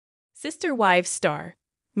Sister Wives star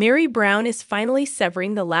Meri Brown is finally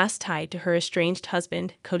severing the last tie to her estranged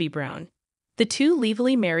husband, Kody Brown. The two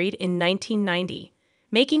legally married in 1990,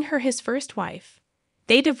 making her his first wife.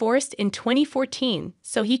 They divorced in 2014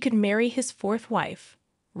 so he could marry his fourth wife,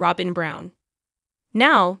 Robyn Brown.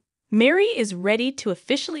 Now, Meri is ready to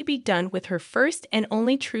officially be done with her first and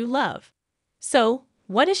only true love. So,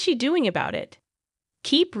 what is she doing about it?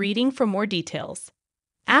 Keep reading for more details.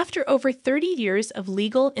 After over 30 years of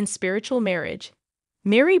legal and spiritual marriage,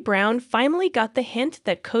 Meri Brown finally got the hint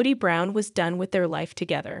that Kody Brown was done with their life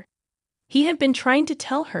together. He had been trying to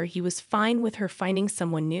tell her he was fine with her finding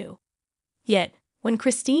someone new. Yet, when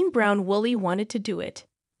Christine Brown Woolley wanted to do it,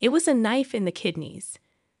 it was a knife in the kidneys.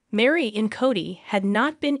 Meri and Kody had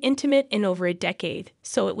not been intimate in over a decade,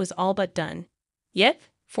 so it was all but done. Yet,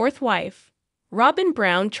 fourth wife, Robyn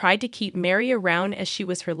Brown tried to keep Meri around as she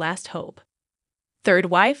was her last hope.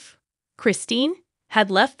 Third wife, Christine,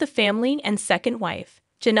 had left the family, and second wife,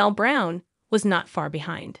 Janelle Brown, was not far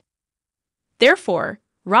behind. Therefore,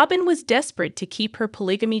 Robyn was desperate to keep her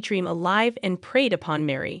polygamy dream alive and preyed upon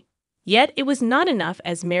Meri. Yet it was not enough,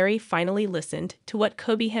 as Meri finally listened to what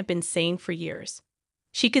Kody had been saying for years.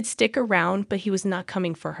 She could stick around, but he was not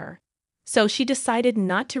coming for her. So she decided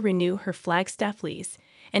not to renew her Flagstaff lease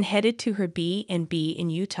and headed to her B&B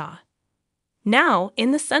in Utah. Now,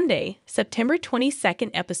 in the Sunday, September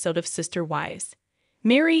 22nd episode of Sister Wives,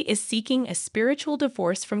 Meri is seeking a spiritual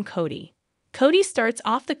divorce from Kody. Kody starts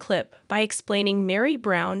off the clip by explaining Meri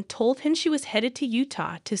Brown told him she was headed to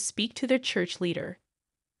Utah to speak to their church leader.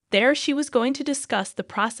 There she was going to discuss the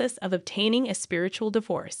process of obtaining a spiritual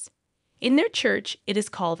divorce. In their church, it is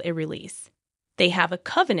called a release. They have a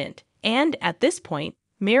covenant, and at this point,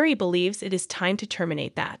 Meri believes it is time to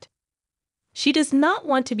terminate that. She does not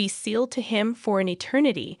want to be sealed to him for an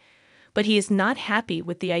eternity, but he is not happy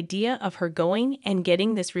with the idea of her going and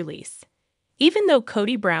getting this release. Even though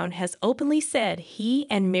Kody Brown has openly said he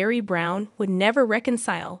and Meri Brown would never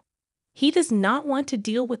reconcile, he does not want to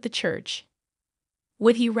deal with the church.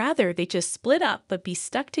 Would he rather they just split up but be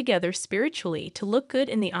stuck together spiritually to look good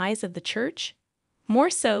in the eyes of the church? More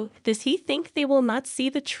so, does he think they will not see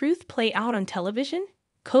the truth play out on television?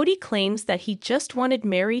 Kody claims that he just wanted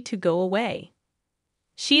Meri to go away.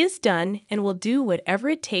 She is done and will do whatever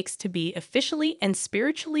it takes to be officially and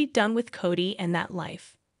spiritually done with Kody and that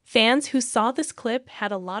life. Fans who saw this clip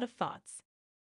had a lot of thoughts.